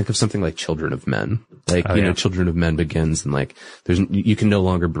movies. I think of something like Children of Men. Children of Men begins and you can no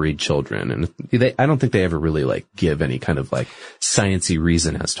longer breed children. And I don't think they ever really give any kind of sciencey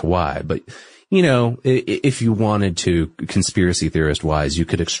reason as to why, but if you wanted to, conspiracy theorist wise, you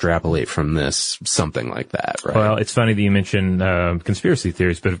could extrapolate from this something like that, right? Well, it's funny that you mentioned conspiracy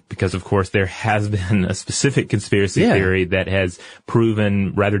theories, but because of course there has been a specific conspiracy theory that has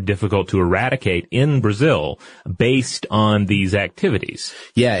proven rather difficult to eradicate in Brazil based on these activities.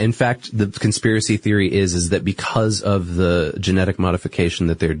 Yeah, in fact, the conspiracy theory is that because of the genetic modification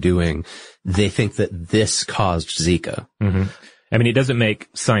that they're doing, they think that this caused Zika. Mm-hmm. I mean, it doesn't make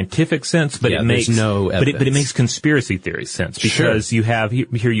scientific sense, but it makes but it makes conspiracy theory sense because you have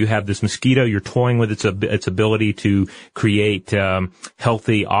this mosquito. You're toying with its ability to create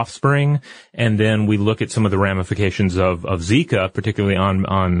healthy offspring, and then we look at some of the ramifications of Zika, particularly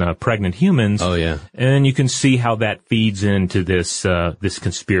on pregnant humans. Oh yeah, and you can see how that feeds into this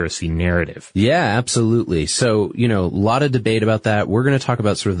conspiracy narrative. Yeah, absolutely. So a lot of debate about that. We're going to talk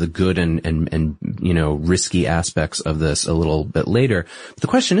about sort of the good and risky aspects of this a little bit later. But the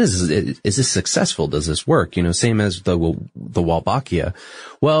question is this successful? Does this work? Same as the Wolbachia.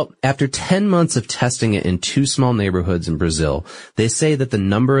 Well, after 10 months of testing it in 2 small neighborhoods in Brazil, they say that the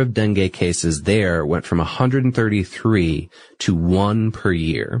number of dengue cases there went from 133 to 1 per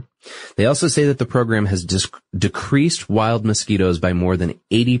year. They also say that the program has decreased wild mosquitoes by more than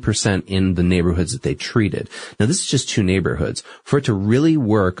 80% in the neighborhoods that they treated. Now, this is just 2 neighborhoods. For it to really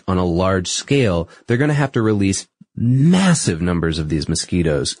work on a large scale, they're going to have to release massive numbers of these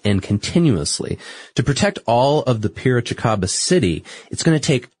mosquitoes and continuously. To protect all of the Piracicaba city, it's going to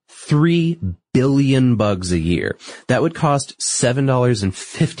take 3 billion bugs a year. That would cost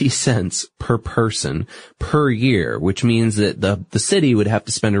 $7.50 per person per year, which means that the city would have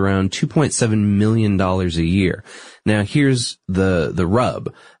to spend around $2.7 million a year. Now, here's the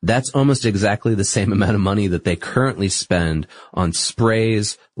rub. That's almost exactly the same amount of money that they currently spend on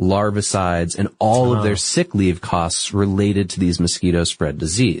sprays, larvicides, and all of their sick leave costs related to these mosquito spread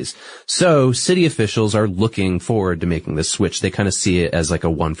disease. So city officials are looking forward to making this switch. They kind of see it as like a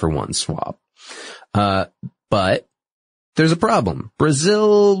 1-for-1 swap. But there's a problem.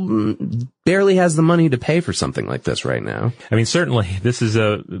 Brazil barely has the money to pay for something like this right now. I mean, certainly this is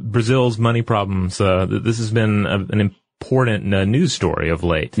Brazil's money problems. This has been an important news story of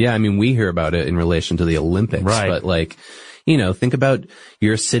late. Yeah, I mean, we hear about it in relation to the Olympics, right? But think about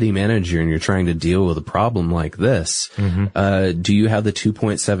you're a city manager and you're trying to deal with a problem like this. Mm-hmm. Do you have the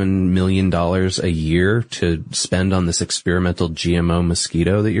 $2.7 million a year to spend on this experimental GMO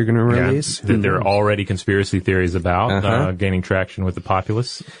mosquito that you're going to release? Yeah, there are already conspiracy theories about gaining traction with the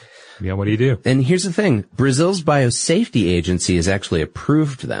populace. Yeah, what do you do? And here's the thing. Brazil's biosafety agency has actually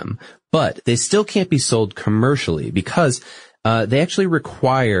approved them, but they still can't be sold commercially because they actually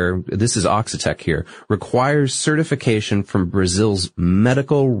require, this is Oxitec here, requires certification from Brazil's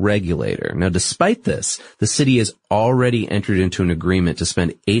medical regulator. Now, despite this, the city has already entered into an agreement to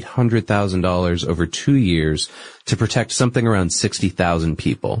spend $800,000 over 2 years to protect something around 60,000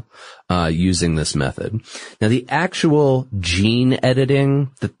 people, using this method. Now, the actual gene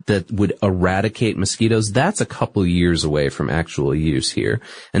editing that would eradicate mosquitoes, that's a couple years away from actual use here.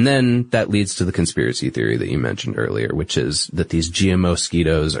 And then that leads to the conspiracy theory that you mentioned earlier, which is that these GMO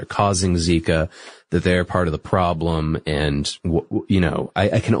mosquitoes are causing Zika, that they're part of the problem. And,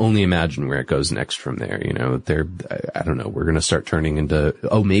 I can only imagine where it goes next from there. I don't know. We're going to start turning into,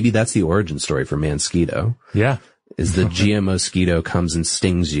 maybe that's the origin story for Mansquito. Yeah. Is the GM mosquito comes and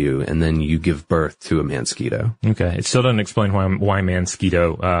stings you, and then you give birth to a Mansquito. Okay. It still doesn't explain why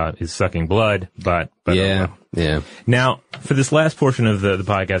Mansquito is sucking blood, but yeah. Now, for this last portion of the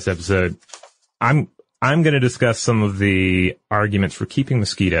podcast episode, I'm going to discuss some of the arguments for keeping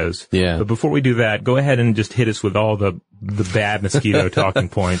mosquitoes. Yeah. But before we do that, go ahead and just hit us with all the bad mosquito talking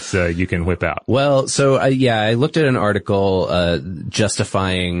points you can whip out. Well, so I looked at an article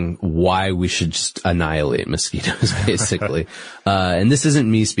justifying why we should just annihilate mosquitoes, basically. And this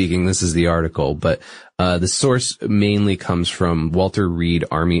isn't me speaking, this is the article, but the source mainly comes from Walter Reed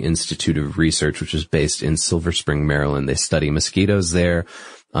Army Institute of Research, which is based in Silver Spring, Maryland. They study mosquitoes there.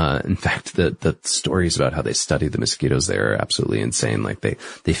 In fact, the stories about how they study the mosquitoes there are absolutely insane. Like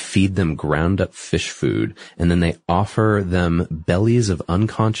they feed them ground up fish food, and then they offer them bellies of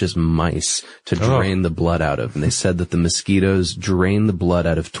unconscious mice to drain the blood out of. And they said that the mosquitoes drain the blood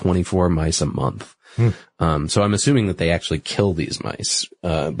out of 24 mice a month. So I'm assuming that they actually kill these mice,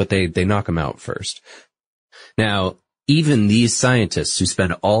 but they knock them out first. Now, even these scientists who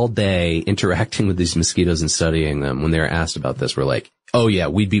spend all day interacting with these mosquitoes and studying them, when they were asked about this, were like, oh yeah,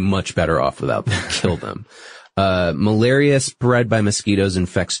 we'd be much better off without them. Kill them. Malaria spread by mosquitoes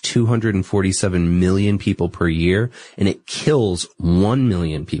infects 247 million people per year, and it kills 1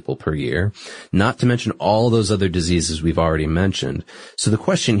 million people per year, not to mention all those other diseases we've already mentioned. So the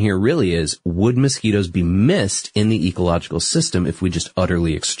question here really is, would mosquitoes be missed in the ecological system if we just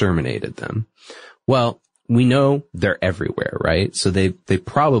utterly exterminated them? Well, we know they're everywhere, right? So they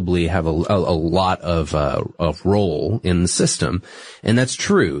probably have a lot of role in the system. And that's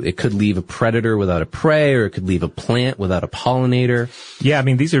true. It could leave a predator without a prey, or it could leave a plant without a pollinator. Yeah, I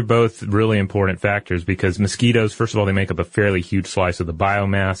mean, these are both really important factors because mosquitoes, first of all, they make up a fairly huge slice of the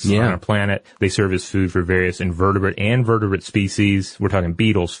biomass on our planet. They serve as food for various invertebrate and vertebrate species. We're talking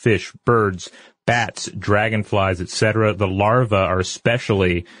beetles, fish, birds, bats, dragonflies, etc. The larvae are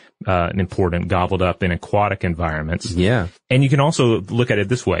especially important, gobbled up in aquatic environments. Yeah. And you can also look at it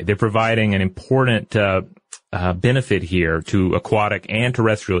this way. They're providing an important benefit here to aquatic and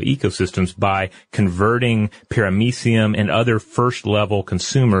terrestrial ecosystems by converting paramecium and other first-level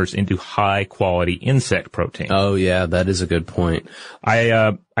consumers into high-quality insect protein. Oh, yeah, that is a good point.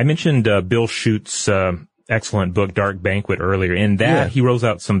 I mentioned Bill Schuet's excellent book, Dark Banquet, earlier. In that, he rolls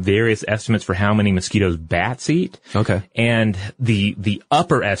out some various estimates for how many mosquitoes bats eat. Okay. And the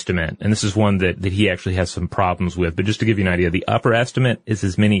upper estimate, and this is one that he actually has some problems with, but just to give you an idea, the upper estimate is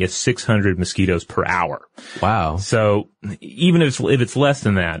as many as 600 mosquitoes per hour. Wow. So even if it's less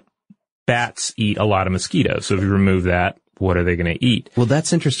than that, bats eat a lot of mosquitoes. So if you remove that, what are they going to eat? Well,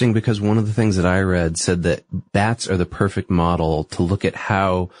 that's interesting because one of the things that I read said that bats are the perfect model to look at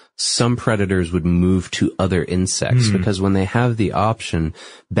how some predators would move to other insects, because when they have the option,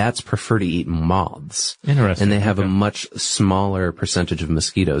 bats prefer to eat moths. Interesting. And they have a much smaller percentage of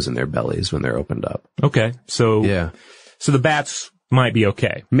mosquitoes in their bellies when they're opened up. Okay. So, so the bats might be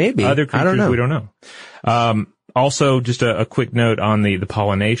okay. Maybe. Other creatures, I don't know. We don't know. Also, just a quick note on the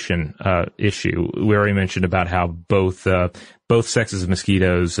pollination issue. We already mentioned about how both sexes of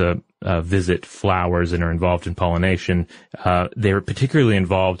mosquitoes visit flowers and are involved in pollination. They're particularly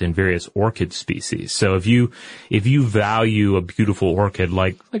involved in various orchid species. So if you value a beautiful orchid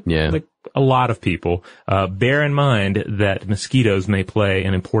like a lot of people, bear in mind that mosquitoes may play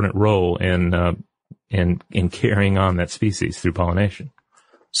an important role in carrying on that species through pollination.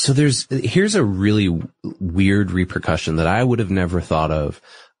 So here's a really weird repercussion that I would have never thought of.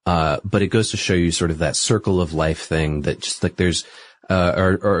 But it goes to show you sort of that circle of life thing that just like there's,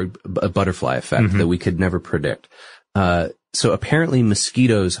 or a butterfly effect that we could never predict. So apparently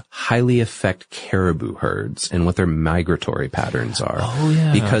mosquitoes highly affect caribou herds and what their migratory patterns are. Oh,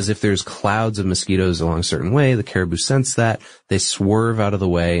 yeah. Because if there's clouds of mosquitoes along a certain way, the caribou sense that, they swerve out of the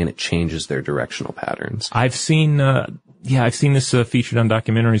way and it changes their directional patterns. I've seen this featured on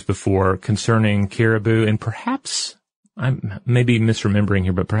documentaries before concerning caribou, and perhaps I'm maybe misremembering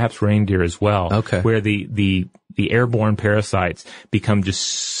here, but perhaps reindeer as well. Okay. Where the airborne parasites become just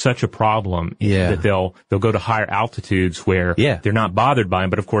such a problem that they'll go to higher altitudes where they're not bothered by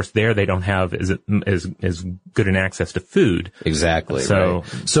them. But of course there they don't have as good an access to food. Exactly. So,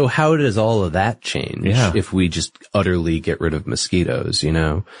 right. So how does all of that change if we just utterly get rid of mosquitoes, you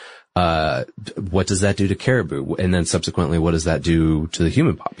know? What does that do to caribou? And then subsequently, what does that do to the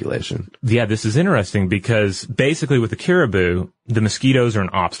human population? Yeah, this is interesting because basically with the caribou, the mosquitoes are an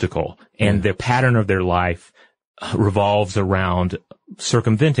obstacle and the pattern of their life revolves around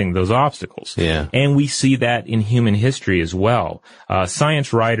circumventing those obstacles. Yeah. And we see that in human history as well.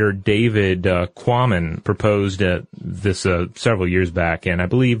 Science writer David Quammen proposed this several years back, and I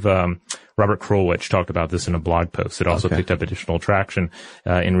believe Robert Krulwich talked about this in a blog post that also picked up additional traction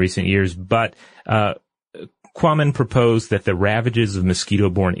in recent years. But Quammen proposed that the ravages of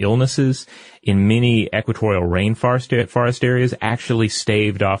mosquito-borne illnesses in many equatorial rainforest areas actually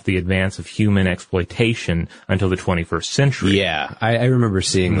staved off the advance of human exploitation until the 21st century. Yeah, I remember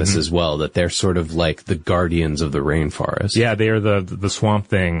seeing this as well, that they're sort of like the guardians of the rainforest. Yeah, they are the swamp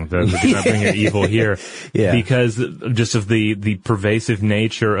thing, the do not bring your evil here. Yeah. Because just of the pervasive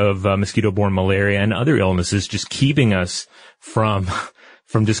nature of mosquito-borne malaria and other illnesses just keeping us from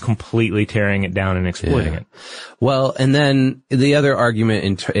just completely tearing it down and exploiting it. Well, and then the other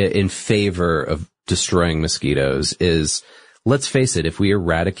argument in favor of destroying mosquitoes is, let's face it, if we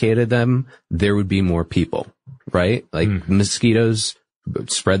eradicated them, there would be more people, right? Like mosquitoes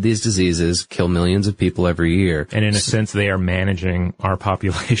spread these diseases, kill millions of people every year. And in a sense, they are managing our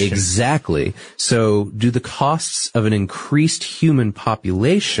population. Exactly. So do the costs of an increased human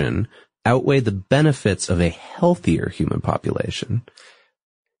population outweigh the benefits of a healthier human population?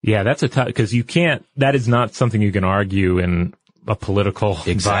 Yeah, that's a tough, because that is not something you can argue in a political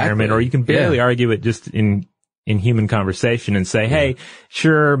environment, or you can barely argue it just in human conversation and say, hey,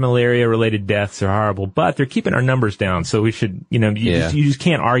 sure, malaria-related deaths are horrible, but they're keeping our numbers down, so we should, you just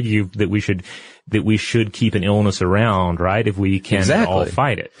can't argue that we should keep an illness around, right? If we can all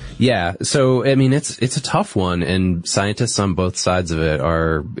fight it. Yeah. So, I mean, it's a tough one, and scientists on both sides of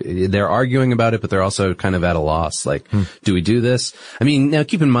it they're arguing about it, but they're also kind of at a loss. Like, do we do this? I mean, now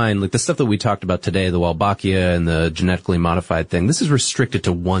keep in mind, like the stuff that we talked about today, the Wolbachia and the genetically modified thing, this is restricted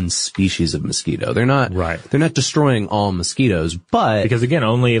to one species of mosquito. They're not destroying all mosquitoes, but because again,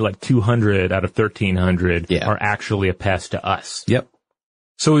 only like 200 out of 1,300 are actually a pest to us. Yep.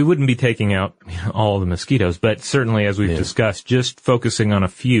 So we wouldn't be taking out all the mosquitoes, but certainly, as we've discussed, just focusing on a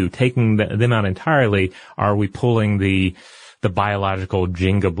few, taking them out entirely, are we pulling the biological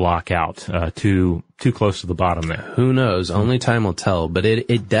Jenga block out too close to the bottom there? Who knows? Only time will tell. But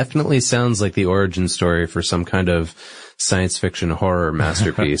it definitely sounds like the origin story for some kind of science fiction horror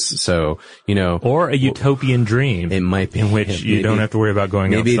masterpiece. So, or a utopian dream. It might be. In which you don't have to worry about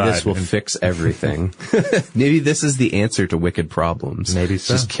going outside. Maybe this will fix everything. Maybe this is the answer to wicked problems. Maybe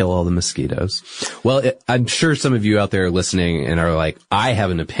so. Just kill all the mosquitoes. Well, I'm sure some of you out there are listening and are like, I have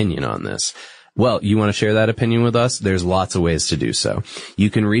an opinion on this. Well, you want to share that opinion with us? There's lots of ways to do so. You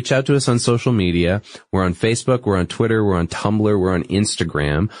can reach out to us on social media. We're on Facebook, we're on Twitter, we're on Tumblr, we're on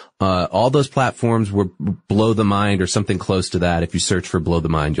Instagram. All those platforms were Blow the Mind or something close to that. If you search for Blow the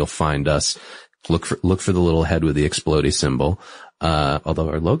Mind, you'll find us. Look for the little head with the explodey symbol. Although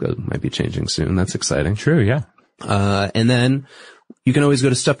our logo might be changing soon. That's exciting. True, yeah. And then you can always go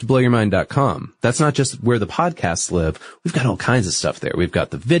to StuffToBlowYourMind.com. That's not just where the podcasts live. We've got all kinds of stuff there. We've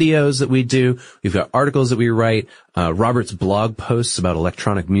got the videos that we do. We've got articles that we write. Robert's blog posts about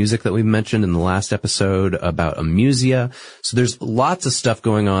electronic music that we mentioned in the last episode, about Amusia. So there's lots of stuff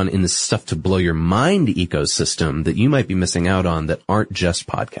going on in the Stuff to Blow Your Mind ecosystem that you might be missing out on that aren't just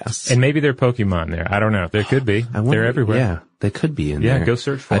podcasts. And maybe they're Pokemon there. I don't know. There could be. They're everywhere. Yeah, they could be in there. Yeah, go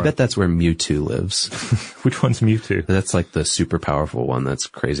search for I them. bet that's where Mewtwo lives. Which one's Mewtwo? That's like the super powerful one that's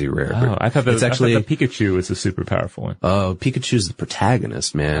crazy rare. Oh, I thought the Pikachu was the super powerful one. Oh, Pikachu's the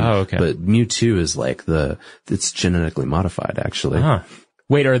protagonist, man. Oh, okay. But Mewtwo is like it's genetically modified, actually.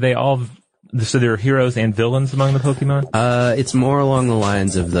 Wait, are they all, so there are heroes and villains among the Pokemon? It's more along the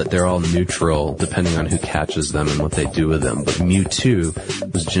lines of that they're all neutral depending on who catches them and what they do with them. But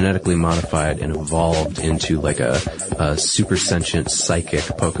Mewtwo was genetically modified and evolved into like a super sentient psychic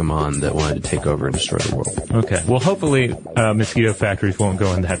Pokemon that wanted to take over and destroy the world. Okay. Well, hopefully, mosquito factories won't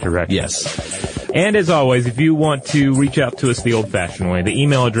go in that direction. Yes. And as always, if you want to reach out to us the old-fashioned way, the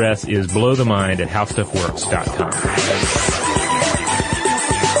email address is blowthemind@howstuffworks.com.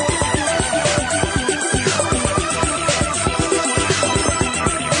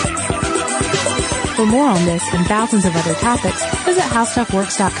 For more on this and thousands of other topics, visit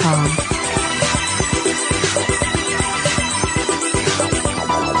howstuffworks.com.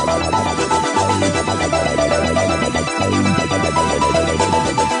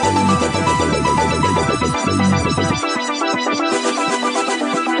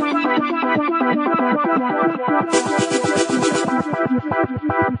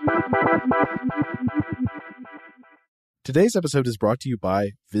 Today's episode is brought to you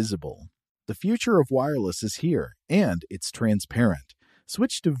by Visible. The future of wireless is here, and it's transparent.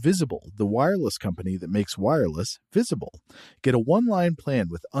 Switch to Visible, the wireless company that makes wireless visible. Get a one-line plan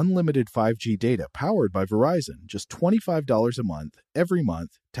with unlimited 5G data powered by Verizon, just $25 a month, every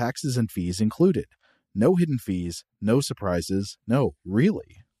month, taxes and fees included. No hidden fees, no surprises, no,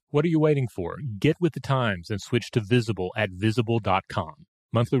 really. What are you waiting for? Get with the times and switch to Visible at Visible.com.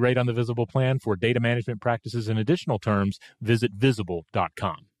 Monthly rate on the Visible plan. For data management practices and additional terms, visit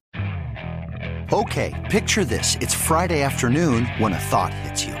Visible.com. Okay, picture this. It's Friday afternoon when a thought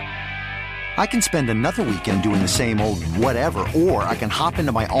hits you. I can spend another weekend doing the same old whatever, or I can hop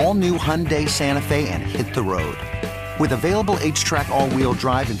into my all-new Hyundai Santa Fe and hit the road. With available H-Track all-wheel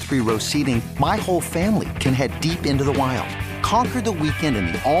drive and 3-row seating, my whole family can head deep into the wild. Conquer the weekend in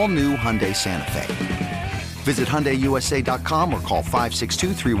the all-new Hyundai Santa Fe. Visit HyundaiUSA.com or call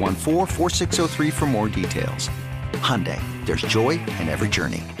 562-314-4603 for more details. Hyundai, there's joy in every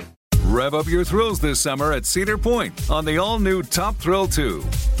journey. Rev up your thrills this summer at Cedar Point on the all-new Top Thrill 2.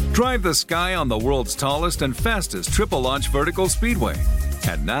 Drive the sky on the world's tallest and fastest triple-launch vertical speedway.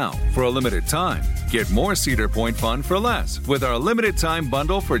 And now, for a limited time, get more Cedar Point fun for less with our limited-time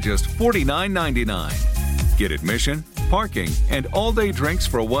bundle for just $49.99. Get admission, parking, and all-day drinks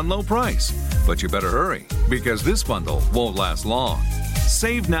for one low price. But you better hurry, because this bundle won't last long.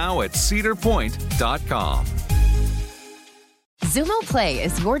 Save now at cedarpoint.com. Xumo Play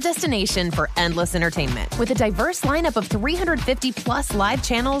is your destination for endless entertainment. With a diverse lineup of 350-plus live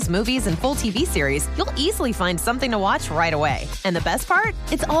channels, movies, and full TV series, you'll easily find something to watch right away. And the best part?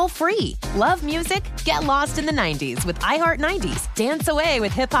 It's all free. Love music? Get lost in the 90s with iHeart 90s, dance away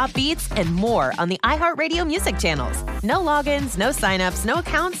with hip-hop beats, and more on the iHeartRadio music channels. No logins, no signups, no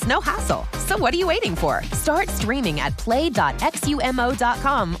accounts, no hassle. So what are you waiting for? Start streaming at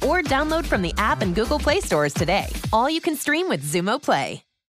play.xumo.com or download from the app and Google Play stores today. All you can stream with Xumo Play.